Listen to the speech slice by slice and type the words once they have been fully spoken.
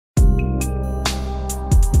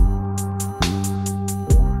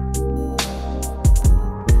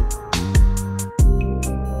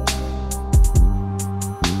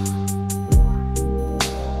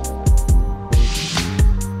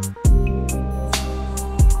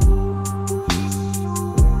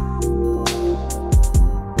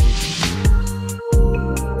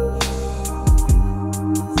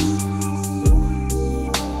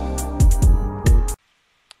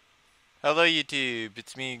Hello YouTube,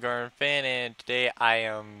 it's me Garn Fan, and today I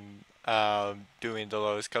am doing the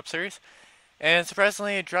Lowe's Cup Series. And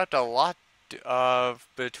surprisingly it dropped a lot of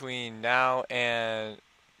between now and,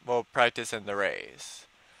 well, practice and the race.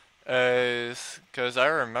 Because I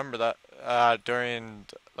remember that during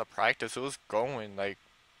the practice it was going like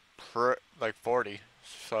 40.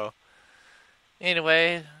 So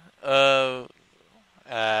anyway, uh,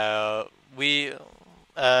 uh, we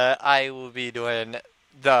I will be doing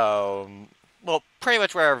the well, pretty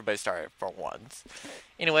much where everybody started for once.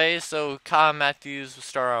 Anyway, so Kyle Mathews will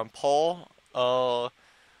start on pole.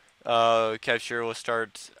 Kev Shearer will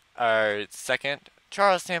start second.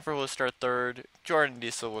 Charles Sandfer will start third. Jeordyn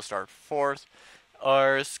Diesel will start fourth.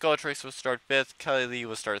 Our Skulltrix will start fifth. Kelly Lee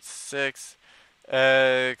will start sixth.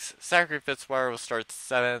 Zachary Ftizwater will start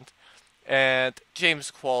seventh. And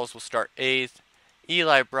James Qualls will start eighth.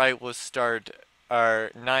 Eli Bright will start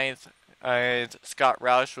ninth. And Scott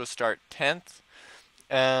Roush will start 10th.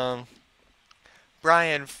 Um,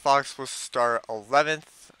 Brian Fox will start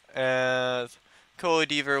 11th. And Cole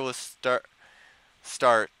Deaver will start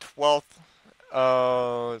 12th.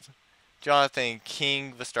 Jonathan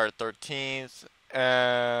King will start 13th.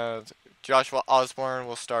 And Joshua Osborne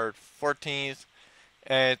will start 14th.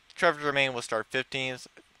 And Trevor Germain will start 15th.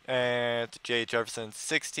 And Jay Jefferson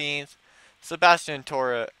 16th. Sebastian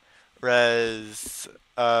Torres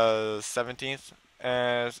 17th,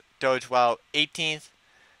 and Doge Wow 18th,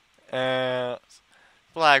 and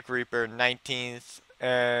Black Reaper 19th,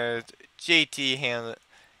 and Jaytee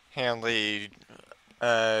Handley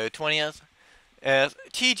 20th, and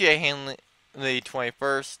TJ Handley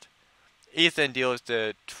 21st, Ethan Deals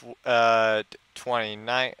the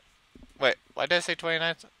 29th. Wait, why did I say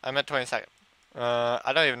 29th? I meant 22nd.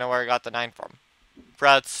 I don't even know where I got the 9 from.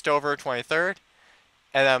 Brad Stover 23rd,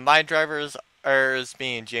 and then my drivers as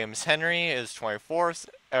being James Henry is 24th,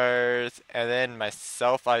 and then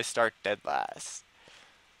myself, I start dead last.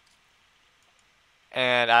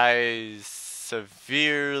 And I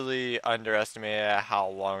severely underestimated how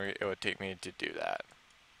long it would take me to do that.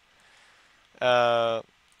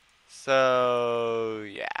 So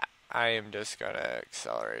yeah, I am just gonna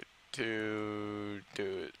accelerate to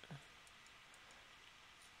do it.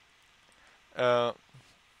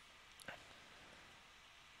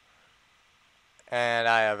 And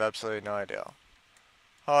I have absolutely no idea.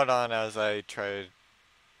 Hold on as I try to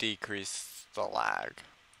decrease the lag.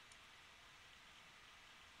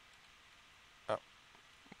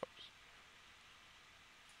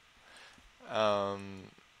 Oh,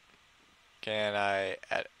 can I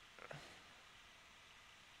edit?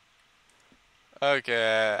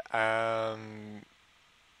 Okay,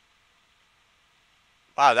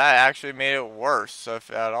 wow, that actually made it worse,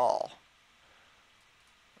 if at all.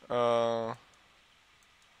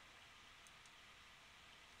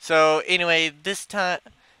 So anyway, this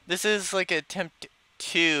is like attempt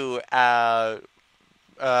 2 at,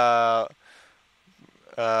 uh,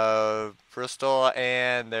 Bristol,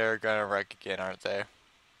 and they're gonna wreck again, aren't they?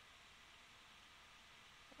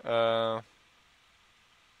 Uh,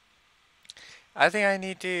 I think I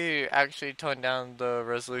need to actually tone down the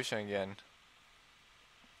resolution again.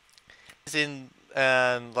 It's in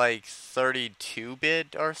like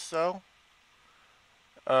 32-bit or so.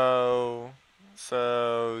 Oh,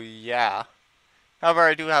 so yeah. However,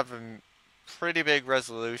 I do have a pretty big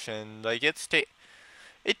resolution. Like it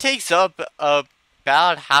takes up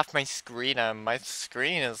about half my screen, and my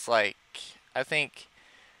screen is like, I think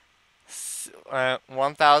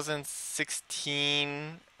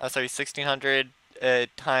 1016. Sorry, 1600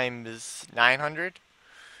 times 900.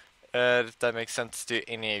 If that makes sense to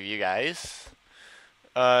any of you guys.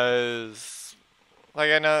 Like,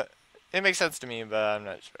 I know it makes sense to me, but I'm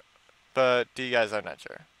not sure. But to you guys, I'm not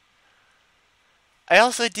sure. I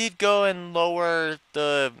also did go and lower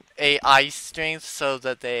the AI strength so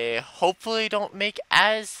that they hopefully don't make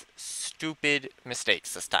as stupid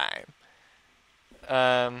mistakes this time.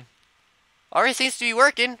 Already seems to be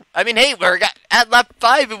working. I mean, hey, we're at lap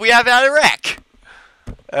 5 and we haven't had a wreck.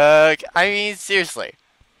 I mean, seriously.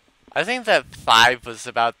 I think that 5 was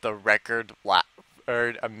about the record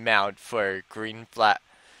amount for a green flag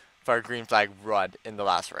run in the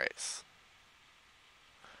last race.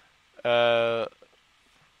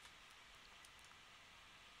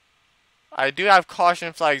 I do have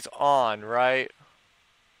caution flags on, right?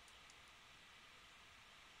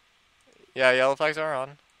 Yeah, yellow flags are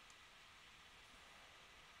on.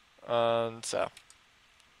 So.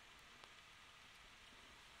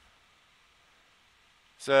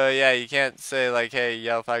 So yeah, you can't say like, hey,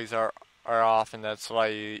 yellow flags are off and that's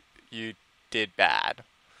why you did bad.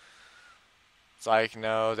 It's like,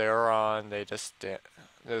 no, they were on. They just did.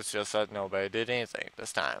 It's just that nobody did anything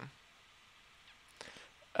this time.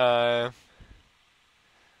 Uh,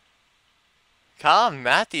 Kyle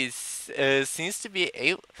Mathews seems to be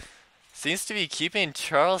keeping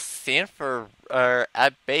Charles Sandfer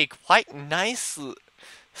at bay quite nicely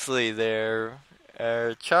there.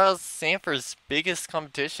 Charles Sanford's biggest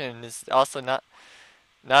competition is also not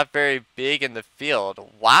very big in the field.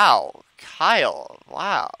 Wow, Kyle,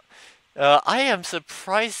 wow. I am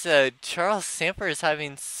surprised that Charles Sandfer is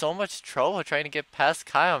having so much trouble trying to get past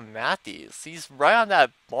Kyle Mathews. He's right on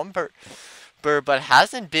that bumper, but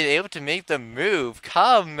hasn't been able to make the move.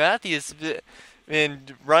 Kyle Mathews been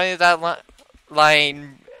running that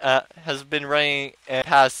line, has been running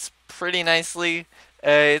past pretty nicely.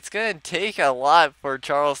 It's going to take a lot for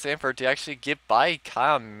Charles Sandford to actually get by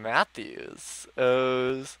Kyle Mathews.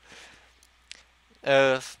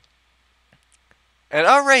 And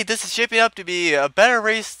alright, this is shaping up to be a better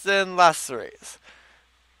race than last race.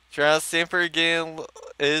 Charles Sandford again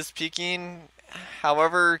is peaking.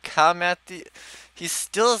 However, Kyle Mathews, he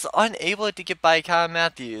still is unable to get by Kyle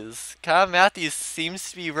Mathews. Kyle Mathews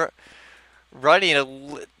seems to be running a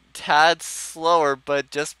tad slower, but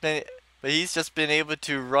he's just been able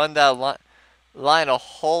to run that line a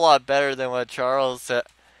whole lot better than what Charles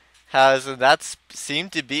has, and that's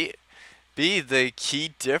seemed to be the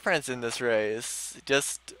key difference in this race.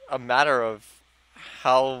 Just a matter of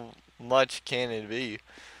how much can it be.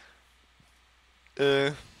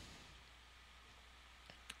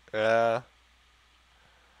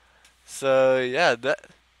 So yeah,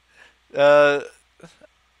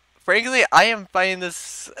 frankly, I am finding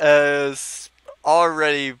this as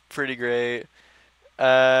already pretty great.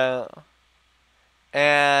 And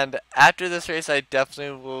after this race, I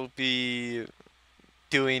definitely will be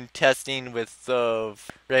doing testing with the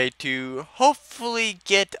ready to hopefully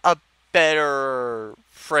get a better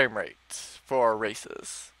frame rate for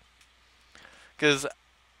races. Because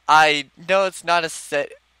I know it's not a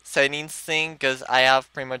settings thing, because I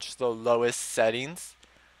have pretty much the lowest settings.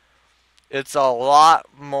 It's a lot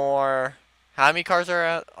more how many cars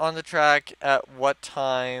are on the track at what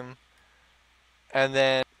time, and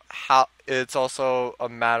then how it's also a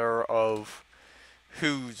matter of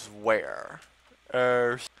who's where.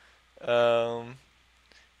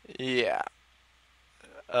 Yeah.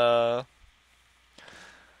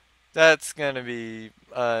 That's gonna be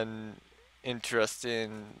an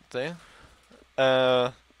interesting thing.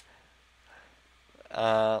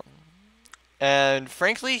 And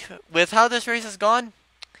frankly, with how this race has gone,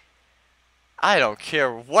 I don't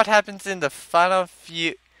care what happens in the final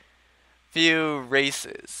few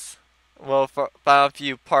races. Well, final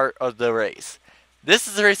few part of the race. This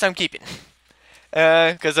is the race I'm keeping.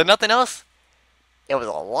 Because of nothing else, it was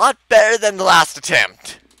a lot better than the last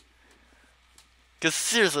attempt. Because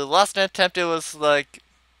seriously, the last attempt it was like,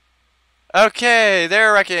 okay,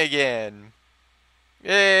 they're wrecking again.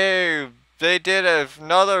 Yay, they did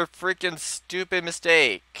another freaking stupid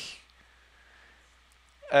mistake.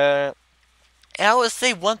 And I would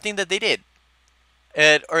say one thing that they did,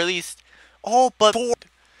 or at least, but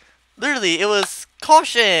literally, it was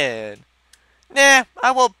caution. Nah,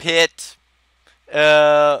 I won't pit.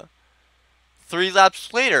 3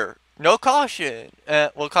 laps later, no caution.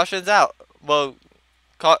 Well, caution's out. Well,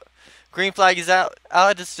 green flag is out.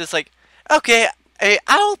 It's just like, okay,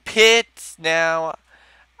 I'll pit now.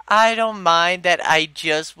 I don't mind that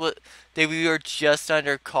that we were just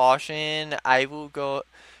under caution. I will go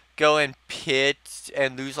and pit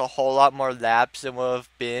and lose a whole lot more laps than would have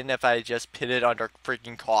been if I just pitted under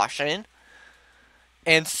freaking caution.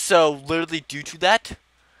 And so, literally due to that,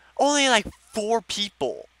 only like 4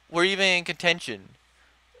 people were even in contention.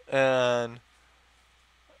 And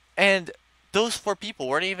those 4 people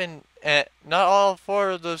weren't even, not all 4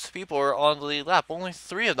 of those people were on the lead lap. Only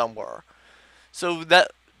 3 of them were. So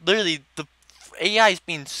that, literally, the AI is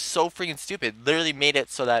being so freaking stupid, literally made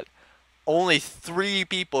it so that only 3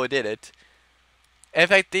 people did it. In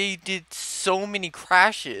fact, they did so many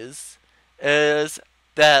crashes as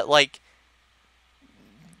that, like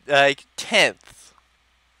 10th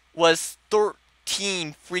was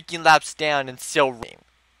 13 freaking laps down and still running.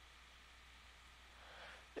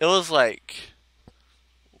 It was like,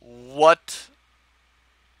 what?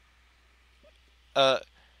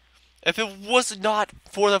 If it was not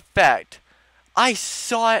for the fact I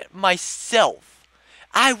saw it myself,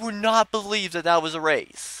 I would not believe that that was a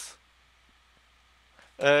race.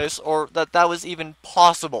 Or that was even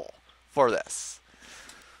possible for this.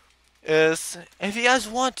 If you guys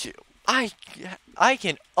want to, I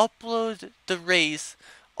can upload the race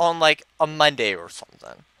on like a Monday or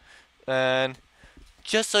something, and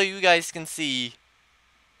just so you guys can see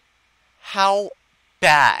how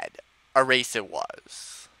bad a race it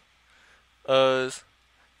was. In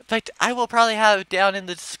fact, I will probably have it down in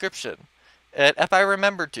the description. And if I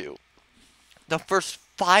remember to, the first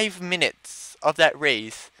 5 minutes of that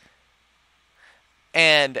race,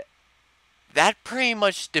 and that pretty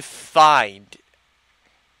much defined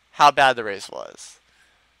how bad the race was.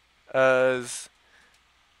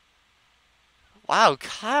 Wow,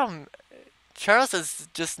 Charles has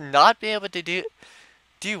just not been able to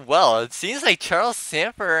do well. It seems like Charles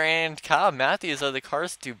Sandfer and Kyle Mathews are the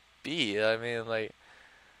cars to beat. I mean, like,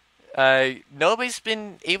 nobody's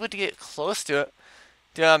been able to get close to it.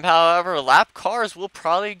 However, lap cars will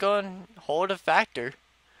probably go and hold a factor.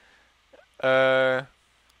 I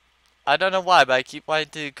don't know why, but I keep wanting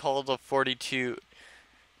to call the 42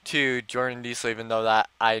 to Jeordyn Diesel, even though that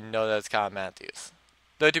I know that's Kyle Mathews.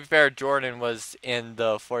 Though to be fair, Jeordyn was in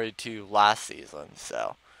the 42 last season,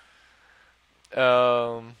 so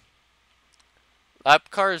lap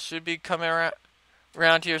cars should be coming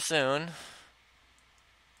around here soon.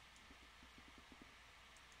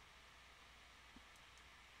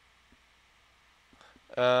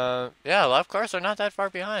 Yeah, lap cars are not that far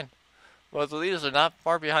behind. Well, the leaders are not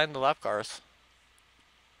far behind the lap cars.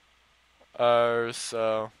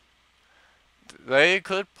 So they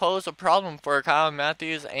could pose a problem for Kyle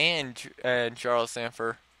Mathews and Charles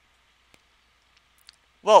Sandfer.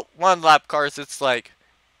 Well, one lap cars, it's like,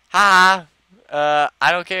 ha, I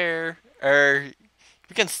don't care, or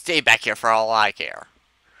you can stay back here for all I care.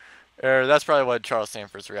 That's probably what Charles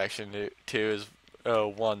Sandfer's reaction to is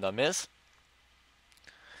one of them is.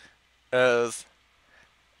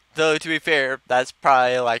 Though to be fair, that's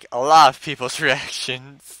probably like a lot of people's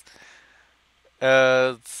reactions.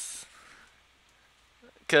 Cause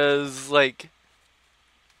like,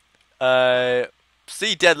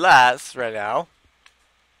 see dead last right now.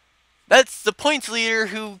 That's the points leader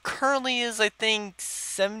who currently is, I think,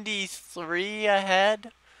 73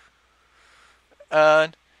 ahead.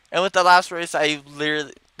 And with the last race, I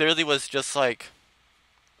literally was just like,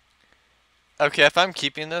 okay, if I'm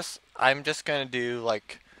keeping this, I'm just gonna do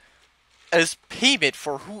like as payment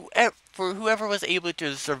for whoever was able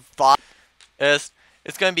to survive. It's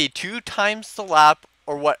gonna be 2 times the lap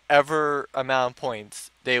or whatever amount of points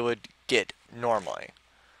they would get normally.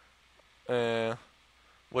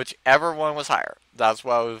 Whichever one was higher, that's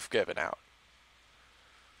what we've given out.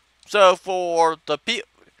 So for the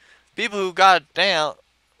people who got to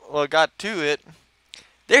it,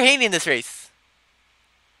 they're hating this race.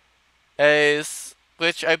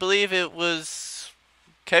 Which I believe it was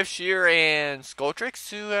Kev Shearer and Skulltrix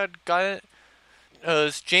who had gotten it. It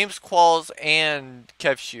was James Qualls and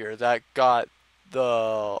Kev Shearer that got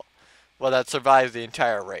that survived the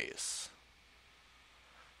entire race.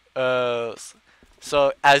 So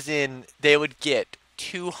as in they would get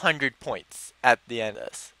 200 points at the end of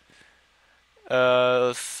this.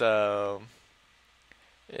 So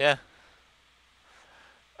yeah.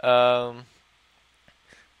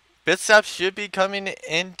 Pit stops should be coming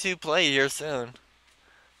into play here soon.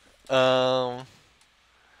 And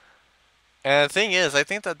the thing is, I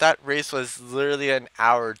think that race was literally an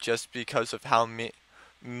hour just because of how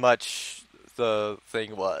much the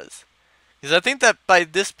thing was. Because I think that by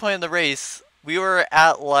this point in the race, we were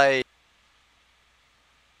at like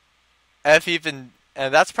F even,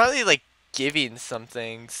 and that's probably like giving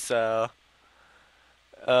something. So,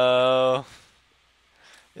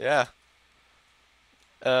 yeah.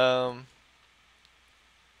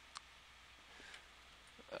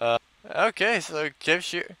 Okay, so Kev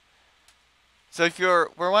Shearer. So if we're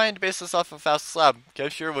wanting to base this off of fast slab,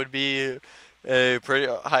 Kev Shearer would be pretty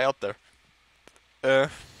high up there.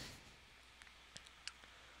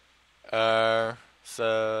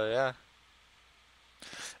 So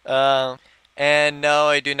yeah. And no,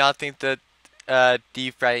 I do not think that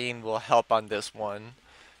defraying will help on this one.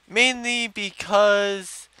 Mainly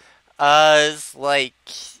because, like,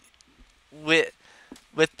 with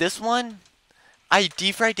this one, I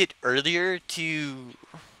defragged it earlier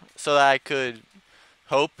so that I could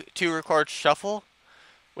hope to record shuffle,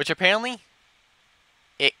 which apparently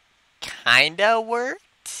it kinda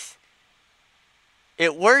worked.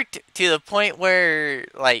 It worked to the point where,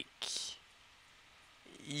 like,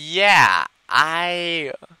 yeah,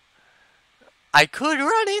 I could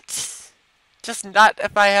run it, just not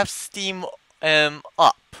if I have Steam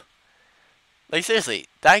up. Like seriously,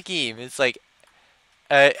 that game is like,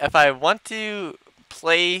 if I want to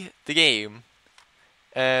play the game,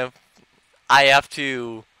 I have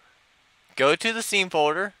to go to the Steam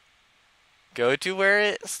folder, go to where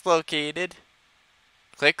it's located,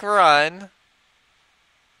 click run,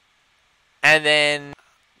 and then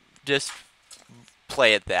just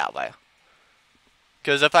play it that way.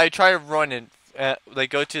 Because if I try to run it, like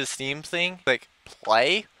go to the Steam thing, like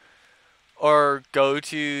play, or go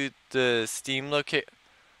to the Steam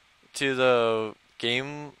to the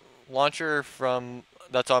game launcher from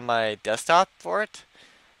that's on my desktop for it,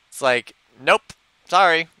 it's like, nope,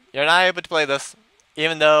 sorry, you're not able to play this,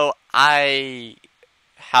 even though I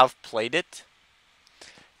have played it.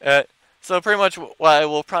 Uh, so pretty much what I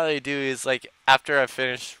will probably do is like after I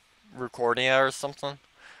finish recording it or something,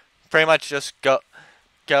 pretty much just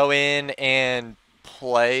go in and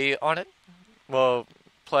play on it. Well,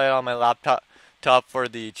 play it on my laptop for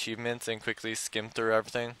the achievements and quickly skim through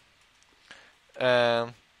everything.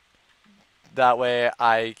 Um, that way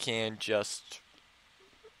I can just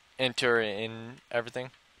enter in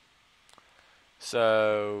everything.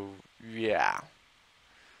 So yeah.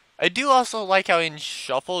 I do also like how in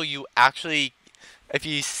Shuffle you actually, if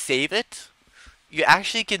you save it, you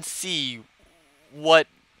actually can see what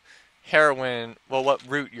what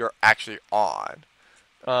route you're actually on.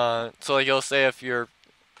 So like you'll say if you're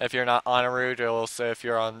not on a route, it'll say if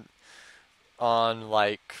you're on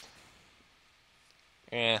like,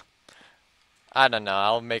 I don't know.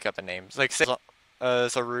 I'll make up a name. It's like say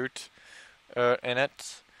it's a route in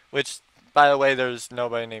it, which by the way, there's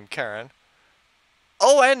nobody named Karen.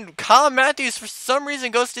 Oh, and Colin Mathews for some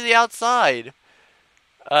reason goes to the outside.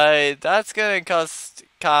 That's gonna cost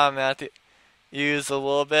Colin Mathews a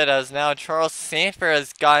little bit, as now Charles Sandfer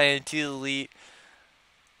has gotten into the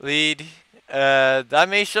lead. That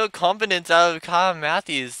may show confidence out of Colin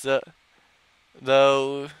Mathews,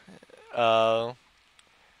 though. Uh,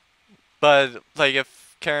 but like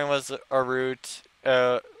if Karen was a route,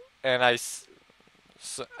 and I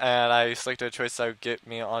selected a choice that would get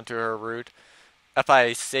me onto her route. If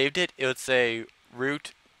I saved it, it would say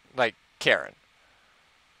route like Karen.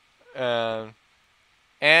 Um,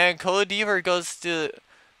 and Coladiver goes to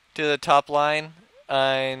the top line,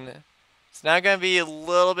 and it's now gonna be a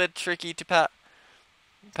little bit tricky to pass.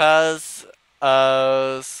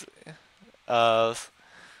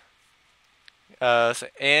 Uh,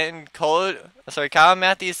 and Kyle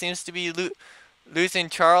Matthews seems to be losing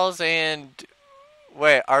Charles. And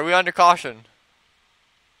wait, are we under caution?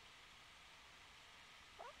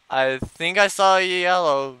 I think I saw a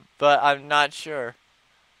yellow, but I'm not sure.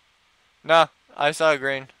 No, I saw a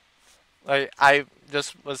green. Like I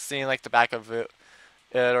just was seeing like the back of it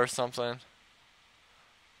or something.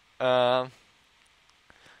 Um,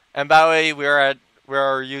 and by the way,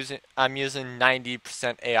 I'm using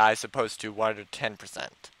 90% AI as opposed to 110%.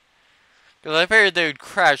 Because I figured they would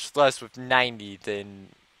crash less with 90 than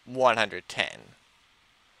 110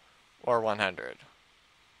 or 100.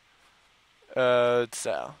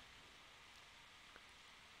 So.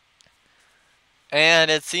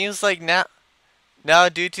 And it seems like now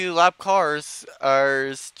due to lap cars,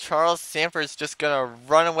 Charles Sanford's just gonna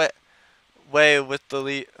run away with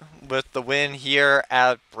the win here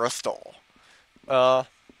at Bristol.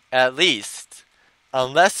 At least,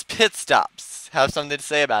 unless pit stops have something to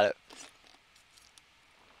say about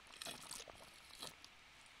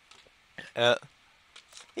it.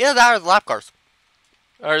 Yeah, that are lap cars.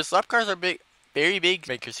 Our lap cars are big, very big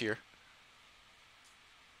makers here.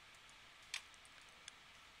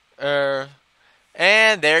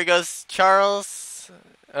 And there goes Charles.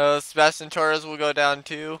 Sebastian Torres will go down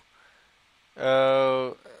too.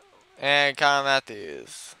 And Kyle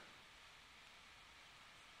Mathews.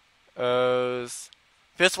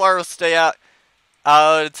 Fitzwater will stay out.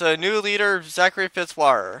 It's a new leader, Zachary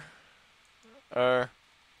Ftizwater.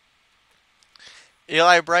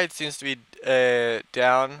 Eli Bright seems to be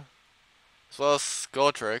down, as well as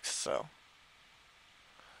Skulltrix. So,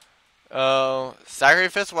 Zachary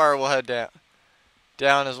Fitzwater will head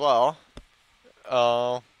down as well.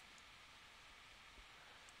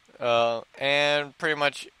 And pretty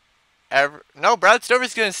much no, Brad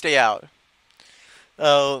Stover's gonna stay out.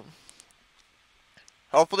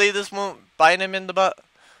 Hopefully this won't bite him in the butt.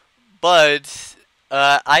 But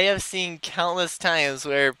I have seen countless times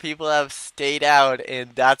where people have stayed out,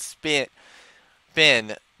 and that's been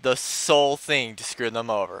the sole thing to screw them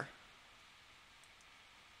over.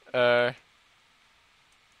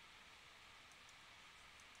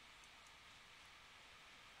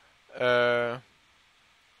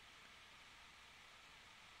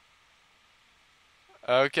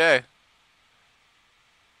 Okay.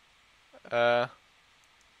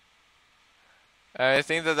 I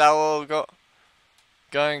think that will go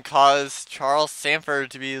and cause Charles Sandfer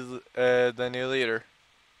to be the new leader.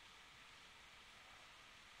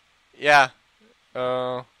 Yeah.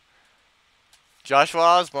 Joshua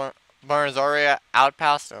Osborne's already out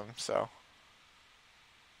past him, so.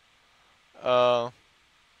 Uh,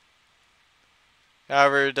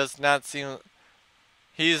 However, it does not seem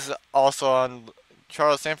he's also on.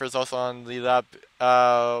 Charles Sandfer is also on the lap.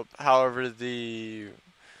 However, the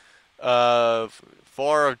uh,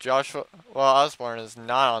 four of Joshua Osborne is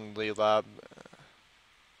not on the lap.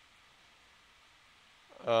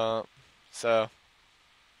 Uh, so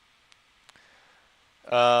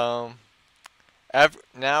um,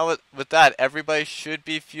 now with that, everybody should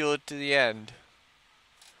be fueled to the end.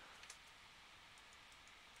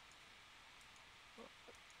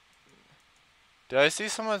 Did I see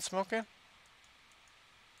someone smoking?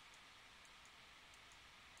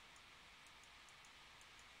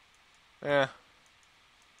 Yeah.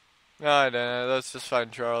 No, I didn't. Let's just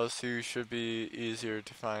find Charles, who should be easier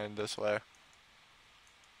to find this way.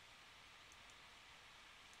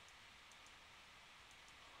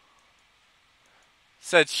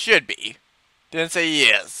 Said should be. Didn't say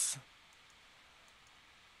yes.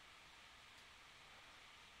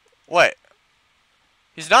 Wait.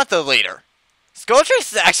 He's not the leader.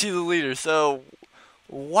 Skulltrace is actually the leader, so...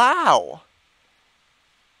 Wow.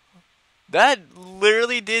 That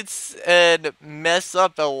literally did mess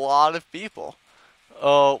up a lot of people.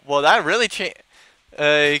 Oh, well, that really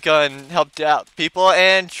helped out people.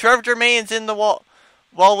 And Trevor Germain's in the wall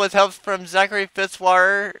with help from Zachary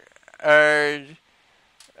Ftizwater.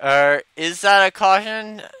 Is that a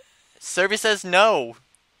caution? Serby says no.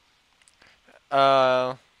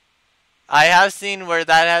 I have seen where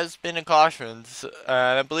that has been a caution.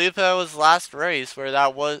 I believe that was last race where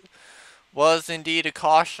that was indeed a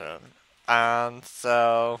caution. And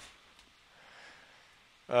so,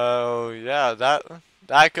 oh yeah,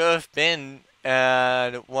 that could have been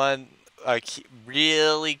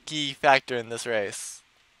really key factor in this race.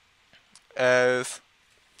 As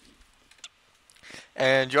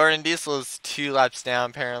and Jeordyn Diesel is 2 laps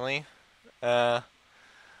down apparently.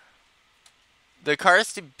 The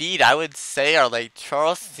cars to beat, I would say, are like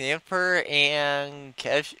Charles Sandfer and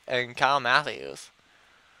Kyle Mathews.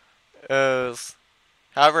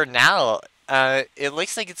 However, now it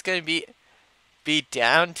looks like it's going to be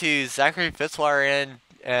down to Zachary Fitzwater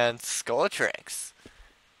and Skulltrace.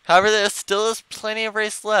 However, there still is plenty of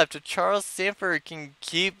race left. If Charles Sandfer can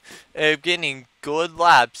keep getting good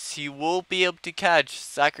laps, he will be able to catch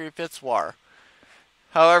Zachary Fitzwater.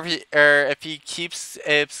 However, if he keeps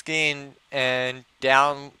skiing and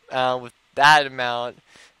down with that amount,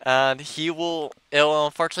 it will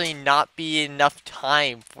unfortunately not be enough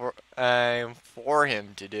time for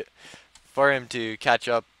him to catch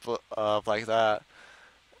up like that.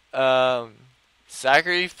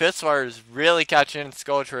 Zachary Fitzwater is really catching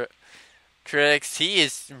Skulltrace. He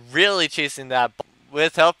is really chasing that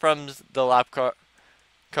with help from the lap car.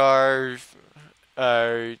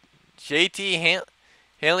 Jaytee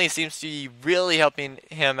Handley seems to be really helping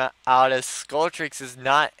him out as Skulltrace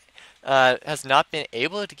has not been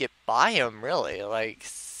able to get by him really. Like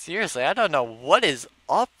seriously, I don't know what is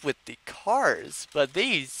up with the cars, but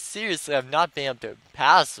they seriously have not been able to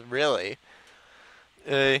pass really.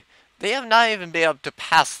 They have not even been able to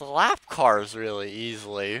pass lap cars really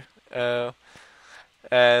easily. Like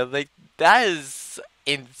that is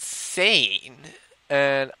insane,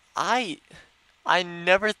 and I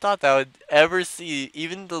never thought that I would ever see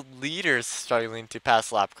even the leaders struggling to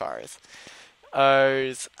pass lap cars.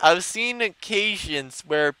 I've seen occasions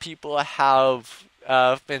where people have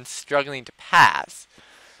been struggling to pass,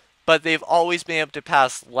 but they've always been able to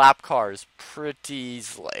pass lap cars pretty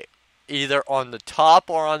easily, either on the top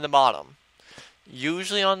or on the bottom.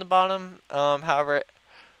 Usually on the bottom. However,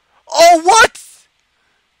 oh what?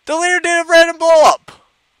 The leader did a random blow up.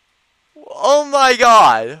 Oh my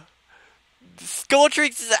god.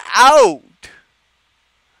 Skulltrace is out.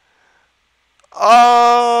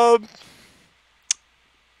 Well,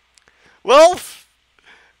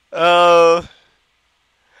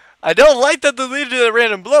 I don't like that the leader did a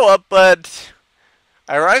random blow up, but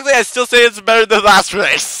ironically, I still say it's better than last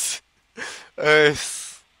race. I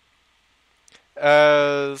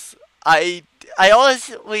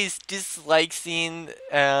always dislike seeing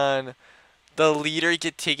the leader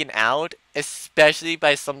get taken out, especially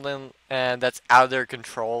by something that's out of their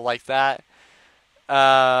control like that.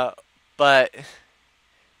 But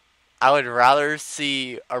I would rather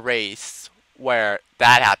see a race where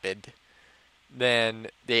that happened than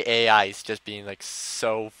the AIs just being like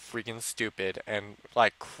so freaking stupid and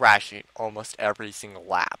like crashing almost every single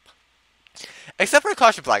lap. Except for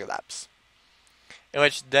caution flag laps, in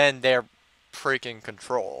which then they're freaking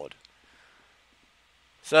controlled.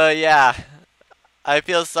 So yeah, I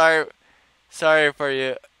feel sorry for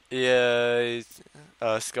you,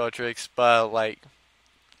 Skulltrace, but like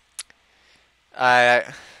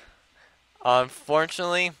I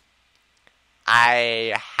Unfortunately,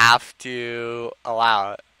 I have to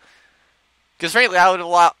allow it. Because frankly, I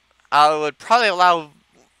would probably allow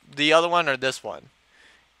the other one or this one.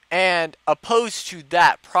 And opposed to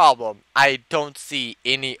that problem, I don't see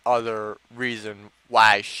any other reason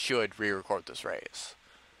why I should re-record this race.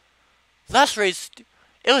 Last race,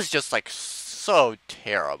 it was just like so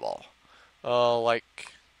terrible.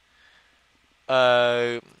 Like,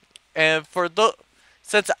 uh, and for the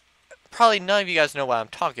since probably none of you guys know what I'm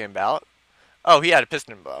talking about. Oh, he had a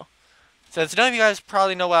piston blow. Since none of you guys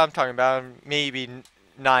probably know what I'm talking about, maybe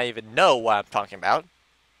not even know what I'm talking about,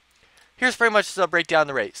 here's pretty much the breakdown of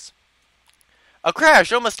the race. A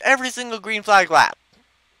crash almost every single green flag lap.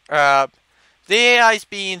 The AI's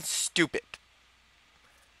being stupid.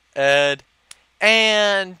 And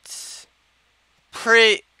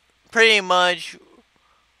pretty much,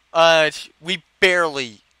 we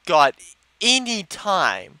barely got any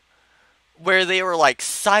time where they were like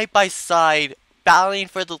side by side battling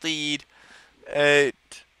for the lead. And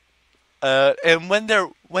when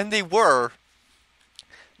they were,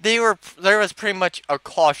 there was pretty much a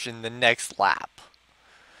caution the next lap.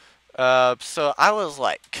 So I was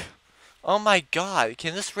like, oh my god,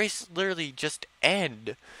 can this race literally just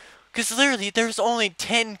end? Because literally, there's only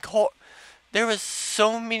 10 cars. There was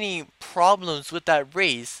so many problems with that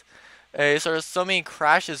race. There were so many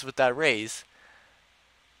crashes with that race.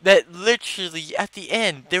 That literally, at the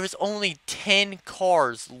end, there was only 10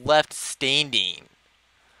 cars left standing.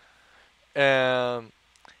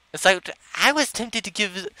 It's like, I was tempted to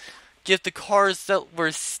give the cars that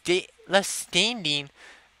were left standing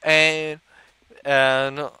and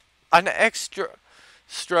an extra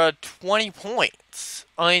 20 points.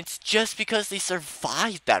 It's just because they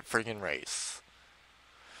survived that freaking race.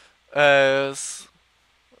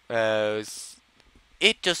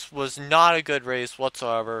 It just was not a good race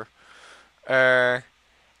whatsoever. And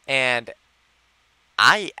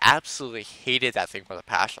I absolutely hated that thing with a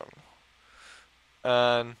passion.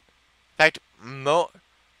 In fact,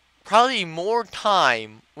 probably more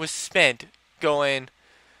time was spent going,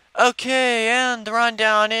 okay, and the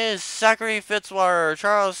rundown is Zachary Ftizwater,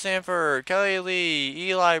 Charles Sandfer, Kelly Lee,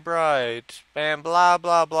 Eli Bright, and blah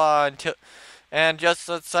blah blah and just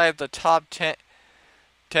outside the top 10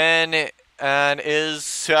 and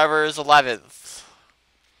is whoever's 11th.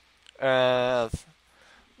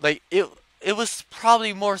 Like it was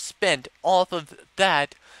probably more spent off of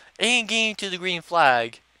that and getting to the green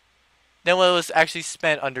flag than what was actually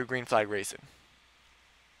spent under green flag racing.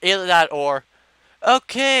 Either that or,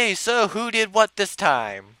 okay, so who did what this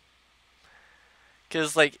time?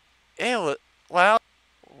 Because, like, it was, well,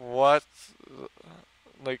 what,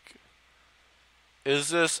 like, is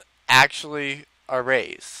this actually a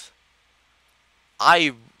race?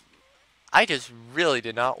 I just really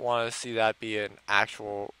did not want to see that be an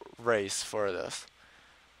actual race for this.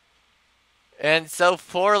 And so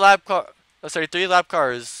 3 lap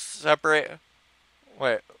cars separate.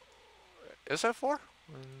 Wait, is that 4?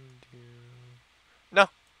 1, 2. No,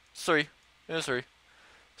 it's 3. It was 3.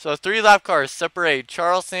 So 3 lap cars separate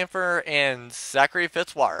Charles Sandfer and Zachary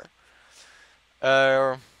Ftizwater.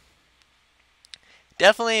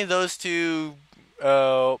 Definitely those two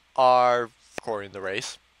are recording the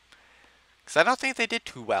race. Because I don't think they did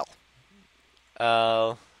too well.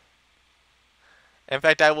 In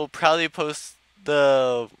fact, I will probably post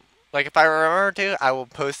like if I remember to, I will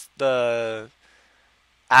post the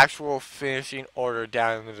actual finishing order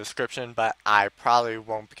down in the description, but I probably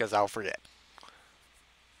won't because I'll forget.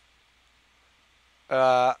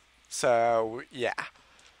 So yeah.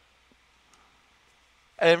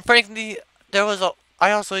 And frankly,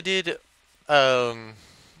 I also did, like,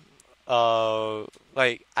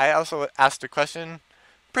 I also asked a question.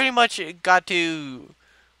 Pretty much it got to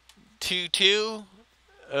 2-2.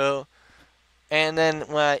 And then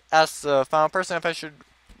when I asked the final person if I should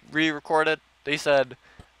re-record it, they said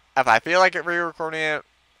if I feel like re-recording it,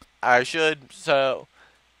 I should. So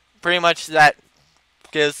pretty much that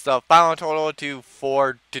gives the final total to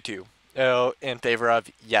 4-2 in favor of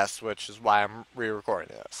yes, which is why I'm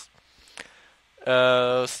re-recording this.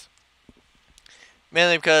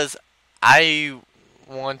 Mainly because I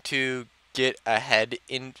want to get ahead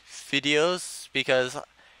in videos because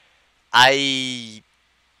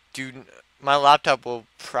my laptop will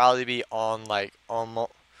probably be on like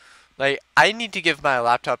almost like I need to give my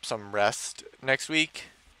laptop some rest next week.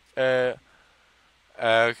 Because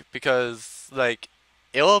like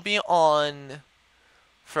it will be on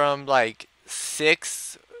from like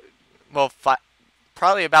 6, well,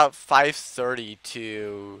 probably about 5:30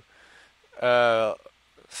 to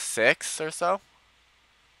 6 or so.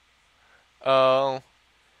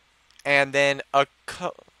 and then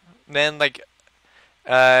then like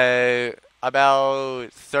uh,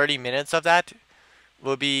 about 30 minutes of that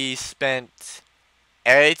will be spent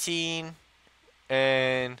editing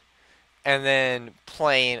and then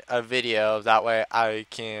playing a video. That way I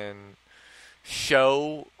can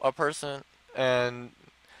show a person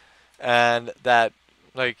and that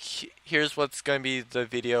like here's what's going to be the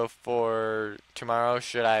video for tomorrow.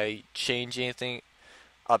 Should I change anything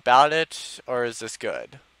about it or is this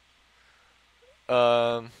good?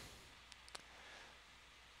 Um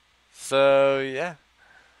so yeah.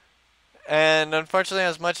 And unfortunately,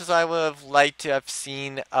 as much as I would have liked to have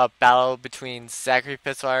seen a battle between Zachary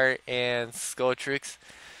Ftizwater and Skulltrix,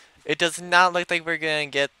 it does not look like we're gonna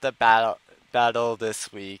get the battle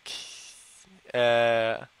this week.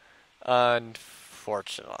 Uh,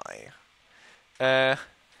 Unfortunately. Uh,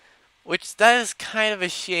 which that is kind of a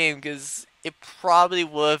shame because it probably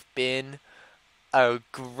would have been a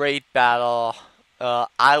great battle.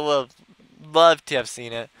 I would love to have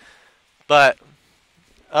seen it, but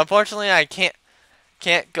unfortunately, I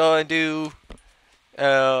can't go and do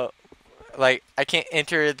uh like I can't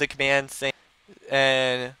enter the command saying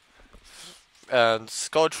and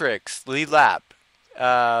skull tricks lead lap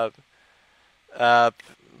uh uh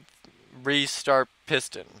restart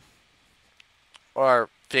piston or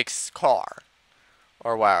fix car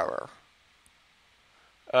or whatever.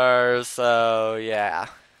 Or so yeah.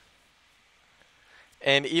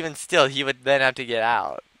 And even still, he would then have to get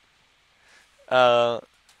out. Uh,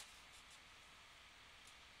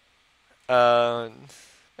 uh,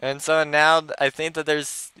 and so now I think that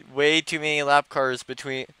there's way too many lap cars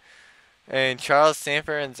between and Charles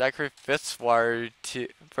Sandfer and Zachary Fitzwater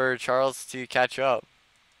for Charles to catch up.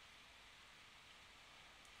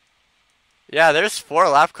 Yeah, there's 4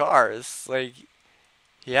 lap cars. Like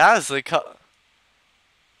he has like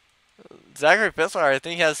Zachary Fitzwater. I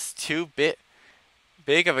think he has too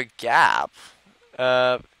big of a gap.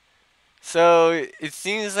 Uh, so it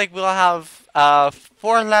seems like we'll have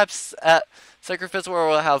 4 laps at Sacrifice where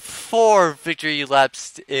we'll have 4 victory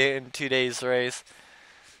laps in today's race.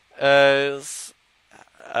 I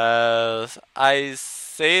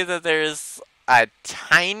say that there's a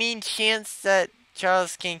tiny chance that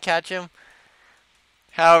Charles can catch him.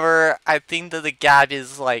 However, I think that the gap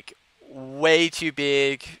is like way too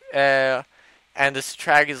big, and this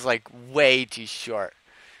track is like way too short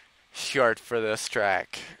for this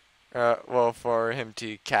track. Well, for him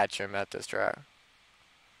to catch him at this track.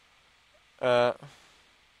 Well,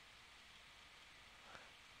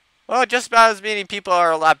 just about as many people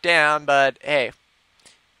are a lap down, but hey,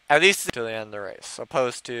 at least to the end of the race,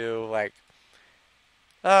 opposed to like,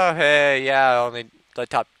 oh hey, yeah, only the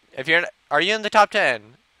top. If are you in the top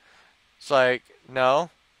 10? It's like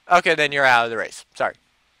no. Okay, then you're out of the race. Sorry,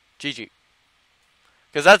 GG.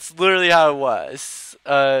 Because that's literally how it was.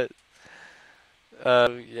 Yeah.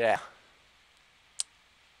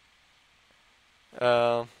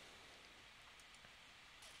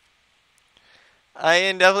 I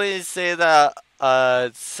can definitely say that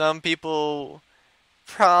some people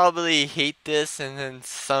probably hate this, and then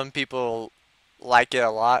some people like it a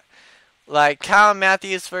lot. Like Kyle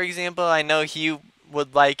Mathews, for example, I know he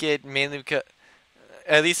would like it mainly because,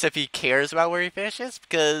 at least if he cares about where he finishes,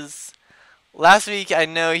 because last week I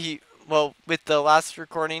know well, with the last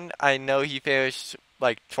recording, I know he finished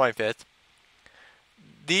like 25th.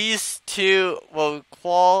 These two, well,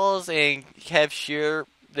 Qualls and Kev Shearer,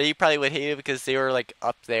 they probably would hate it because they were like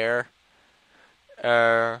up there.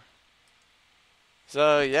 Uh,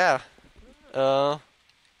 so yeah. Uh,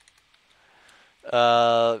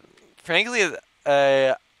 Frankly,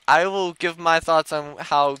 I will give my thoughts on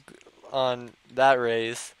on that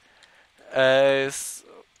race.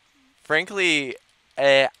 Frankly,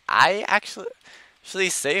 I actually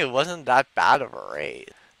say it wasn't that bad of a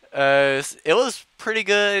race. It was pretty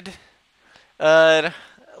good. Like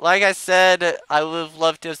I said, I would have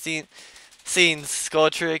loved to have seen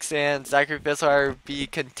Skulltrix and Zachary Ftizwater be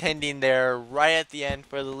contending there right at the end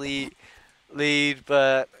for the lead,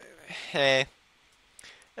 but hey,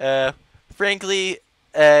 frankly,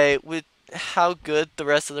 with how good the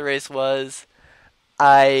rest of the race was,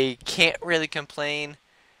 I can't really complain,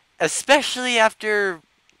 especially after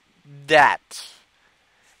that.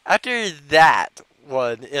 After that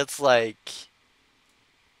one, it's like,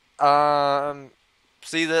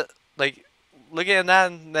 see that, like, looking at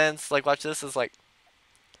that and then it's like, watch this, is like,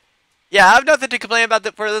 yeah, I have nothing to complain about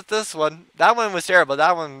for this one. That one was terrible.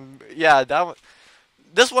 That one, yeah, that one.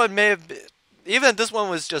 This one may have been, even this one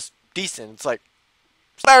was just decent. It's like,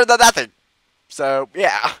 it's better than nothing. So,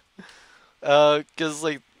 yeah. Because,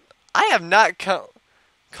 like, I have not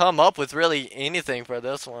come up with really anything for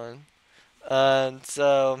this one. And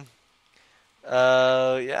so,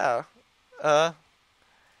 yeah. Uh,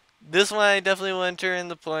 this one I definitely want to turn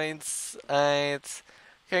the points. It's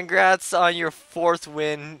congrats on your fourth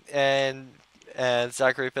win and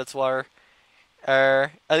Zachary Fitzwater. At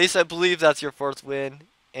least I believe that's your fourth win.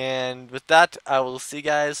 And with that, I will see you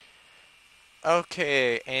guys.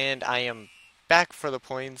 Okay, and I am back for the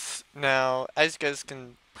points. Now, as you guys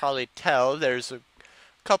can probably tell, there's a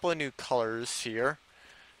couple of new colors here.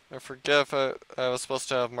 I forget if I was supposed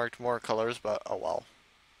to have marked more colors, but oh well.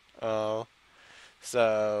 Uh,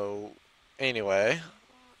 so, anyway,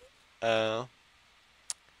 uh,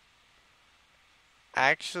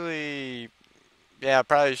 actually, yeah,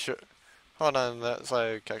 probably should. Hold on, let's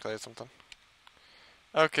like calculate something.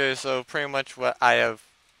 Okay, so pretty much what I have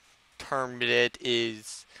termed it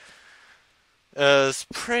is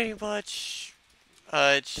pretty much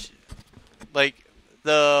like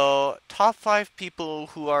the top five people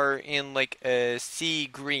who are in like a sea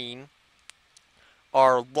green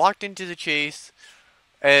are locked into the chase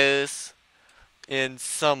as in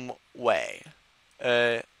some way.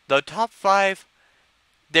 The top five,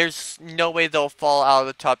 there's no way they'll fall out of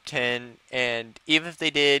the top 10, and even if they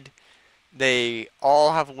did, they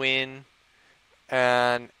all have a win.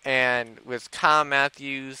 And with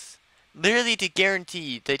Mathews, literally to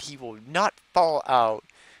guarantee that he will not fall out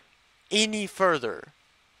any further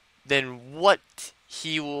than what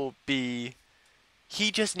he will be.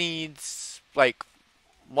 He just needs like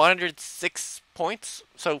 106 points.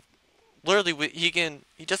 So literally, he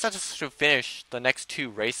just has to finish the next two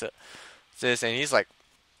races, and he's like,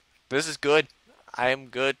 this is good. I'm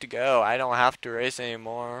good to go. I don't have to race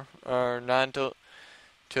anymore, or not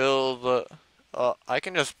till the. I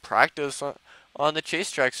can just practice on the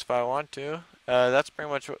chase tracks if I want to. That's pretty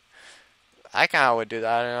much what I kind of would do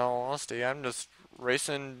that. In all honesty, I'm just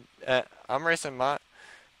racing. I'm racing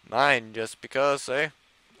mine just because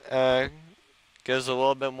uh, gives a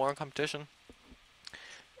little bit more competition.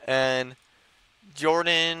 And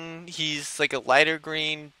Jeordyn, he's like a lighter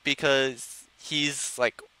green because he's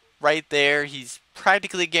like right there. He's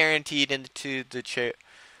practically guaranteed into the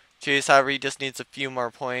chase. However, he just needs a few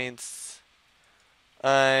more points.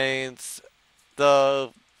 And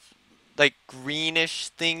the like greenish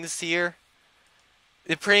things here,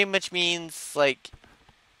 it pretty much means like,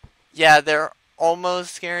 yeah, they're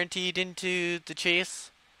almost guaranteed into the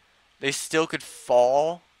chase. They still could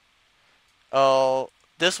fall. Oh,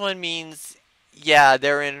 this one means, yeah,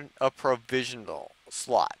 they're in a provisional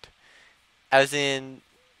slot. As in,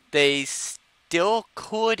 they still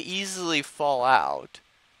could easily fall out.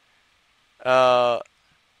 Uh,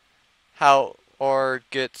 how or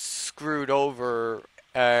get screwed over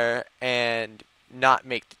and not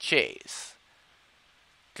make the chase.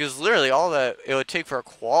 Because literally all that it would take for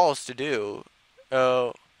Qualls to do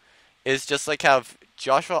is just like have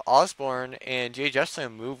Joshua Osborne and Jay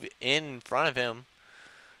Jefferson move in front of him,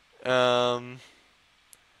 um,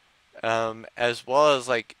 as well as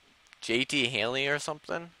like Jaytee Handley or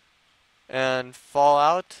something, and fall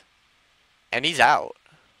out, and he's out.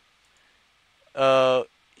 Uh,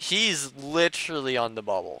 he's literally on the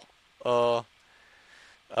bubble. Cause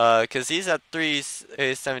he's at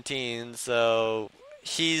 317, so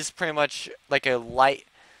he's pretty much like a light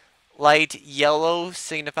yellow,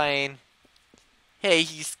 signifying, hey,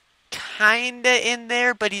 he's kinda in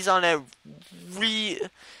there, but he's on a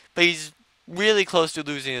but he's really close to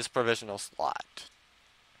losing his provisional slot.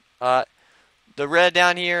 Uh, the red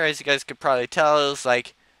down here, as you guys could probably tell, is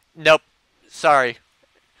like, nope, sorry.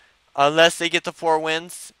 Unless they get the 4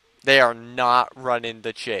 wins, they are not running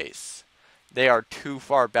the chase. They are too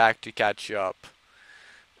far back to catch up.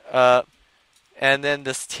 Uh, and then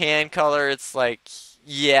this tan color, it's like,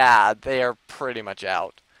 yeah, they are pretty much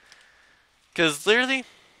out. Because literally,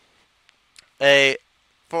 a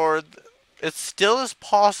for it still is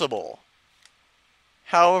possible.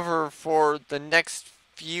 However, for the next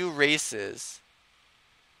few races,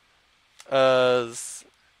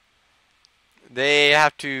 they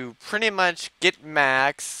have to pretty much get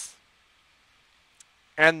max,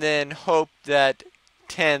 and then hope that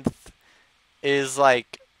 10th is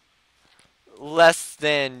like less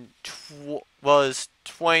than was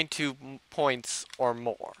 22 points or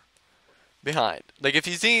more behind. Like if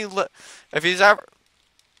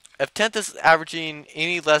if 10th is averaging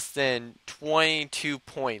any less than 22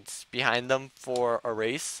 points behind them for a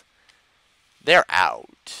race, they're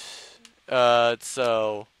out.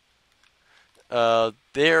 So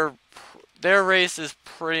their race is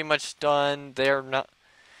pretty much done. They're not.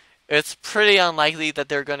 It's pretty unlikely that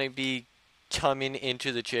they're going to be coming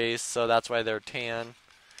into the chase, so that's why they're tan.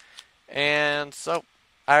 And so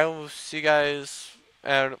I will see you guys.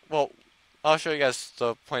 And well, I'll show you guys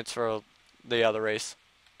the points for the other race.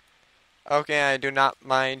 Okay, I do not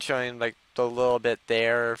mind showing like the little bit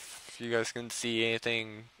there if you guys can see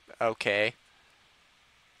anything okay.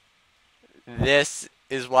 This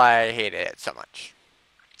is why I hated it so much.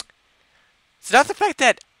 It's not the fact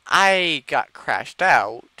that I got crashed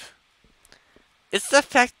out. It's the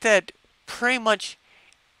fact that pretty much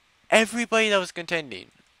everybody that was contending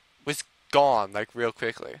was gone like real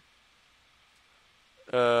quickly.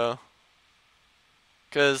 Cause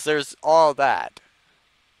there's all that.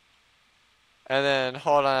 And then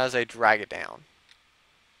hold on as I drag it down.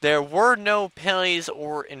 There were no penalties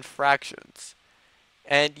or infractions.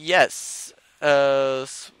 And yes,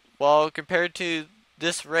 well, compared to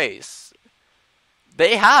this race,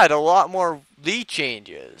 they had a lot more lead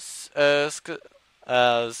changes. This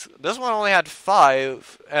one only had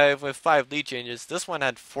 5, with 5 lead changes. This one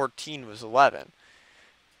had 14, was 11.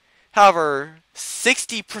 However,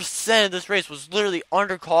 60% of this race was literally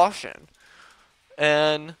under caution.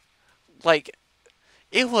 And, like,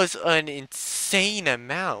 it was an insane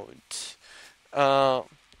amount. Like,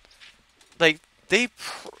 they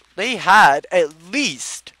had at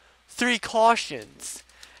least 3 cautions.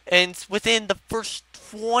 And within the first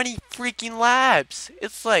 20 freaking laps.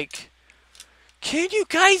 It's like, can you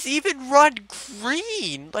guys even run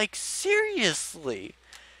green? Like, seriously.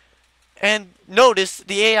 And notice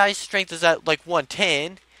the AI strength is at like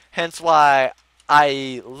 110. Hence why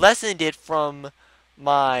I lessened it from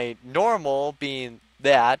my normal being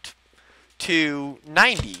that to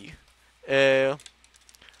 90.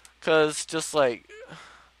 Cause just like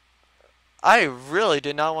I really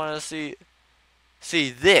did not want to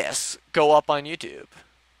see this go up on YouTube.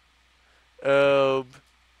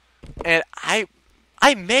 And I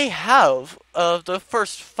may have the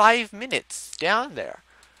first 5 minutes down there.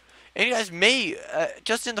 And you guys may,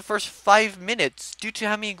 just in the first 5 minutes, due to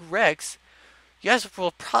how many wrecks, you guys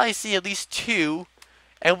will probably see at least 2,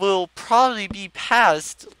 and will probably be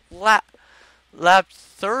past lap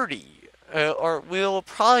 30, or we'll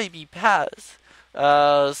probably be past,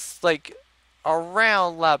 like,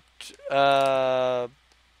 around lap,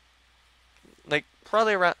 like,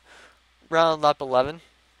 probably around lap 11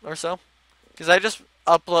 or so. Because I just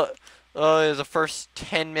upload the first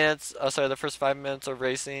 10 minutes, sorry, the first 5 minutes of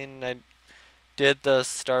racing. I did the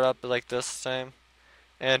startup like this time.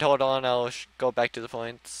 And hold on, I'll go back to the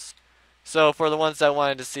points. So for the ones that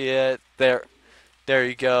wanted to see it, there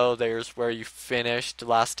you go. There's where you finished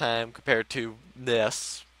last time compared to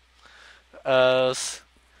this. Cause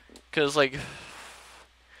like,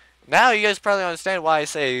 now you guys probably understand why I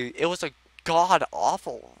say it was a god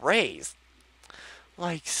awful race.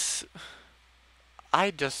 Like,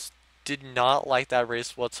 I just did not like that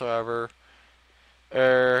race whatsoever.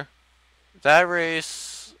 That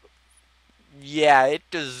race, yeah,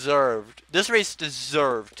 this race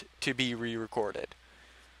deserved to be re-recorded.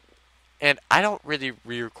 And I don't really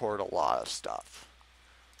re-record a lot of stuff.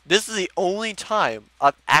 This is the only time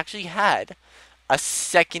I've actually had a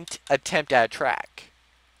second attempt at a track.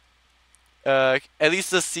 At least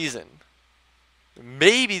this season.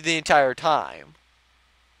 Maybe the entire time.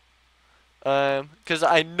 Because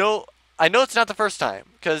I know it's not the first time.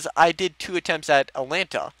 Because I did 2 attempts at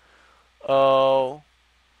Atlanta.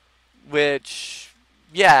 Which,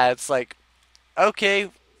 yeah, it's like, okay,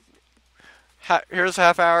 here's a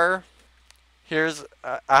half hour. Here's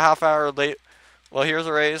a half hour late. Well, here's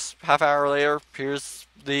a race. Half hour later, here's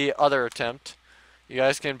the other attempt. You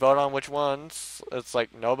guys can vote on which ones. It's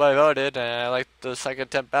like nobody voted, and I like the second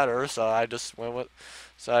attempt better, so I just went with.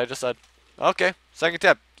 So I just said, okay, second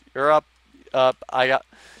attempt. You're up.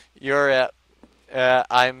 You're at.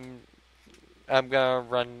 I'm gonna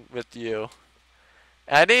run with you.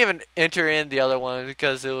 And I didn't even enter in the other one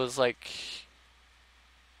because it was like,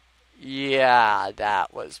 yeah,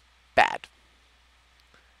 that was bad.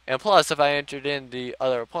 And plus, if I entered in the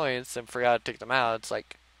other points and forgot to take them out, it's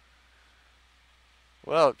like,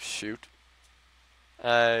 well, shoot.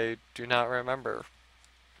 I do not remember.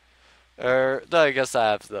 Though I guess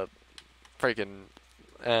I have the freaking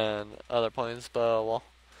and other points, but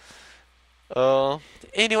well.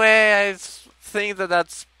 Anyway, I think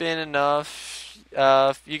that's been enough.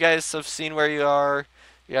 You guys have seen where you are.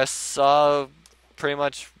 You guys saw pretty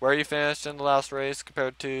much where you finished in the last race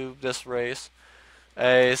compared to this race.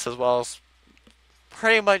 As well as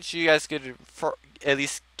pretty much you guys get to at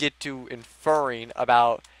least get to inferring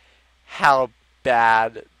about how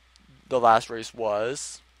bad the last race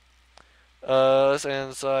was.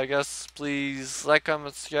 And so I guess please like,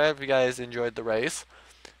 comment, subscribe if you guys enjoyed the race.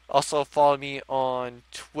 Also follow me on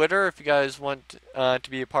Twitter if you guys want to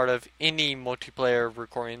be a part of any multiplayer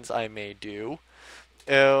recordings I may do.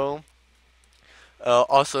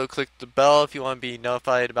 Also, click the bell if you want to be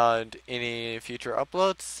notified about any future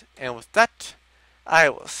uploads. And with that, I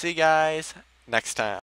will see you guys next time.